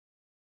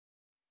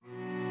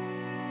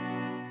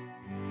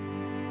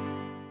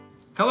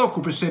Hello,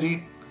 Cooper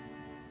City.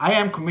 I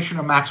am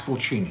Commissioner Max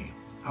Pulcini.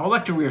 I would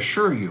like to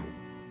reassure you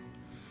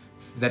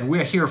that we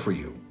are here for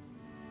you.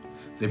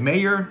 The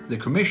mayor, the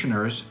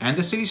commissioners, and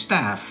the city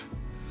staff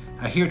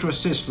are here to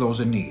assist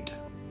those in need.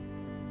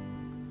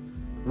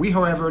 We,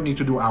 however, need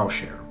to do our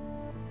share.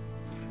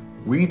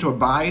 We need to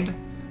abide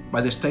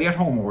by the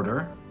stay-at-home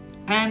order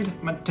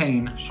and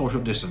maintain social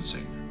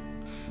distancing.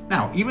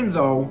 Now, even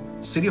though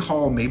City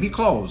Hall may be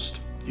closed,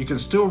 you can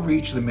still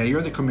reach the mayor,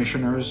 the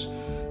commissioners,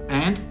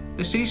 and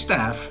the city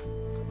staff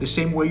the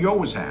same way you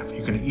always have.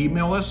 You can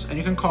email us and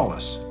you can call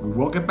us. We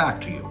will get back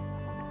to you.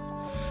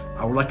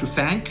 I would like to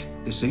thank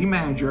the city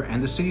manager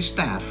and the city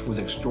staff for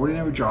the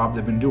extraordinary job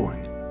they've been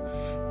doing.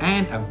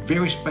 And a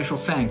very special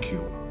thank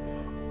you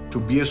to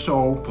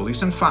BSO,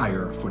 Police and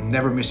Fire for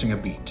never missing a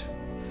beat.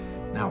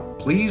 Now,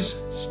 please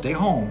stay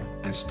home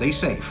and stay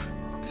safe.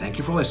 Thank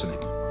you for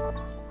listening.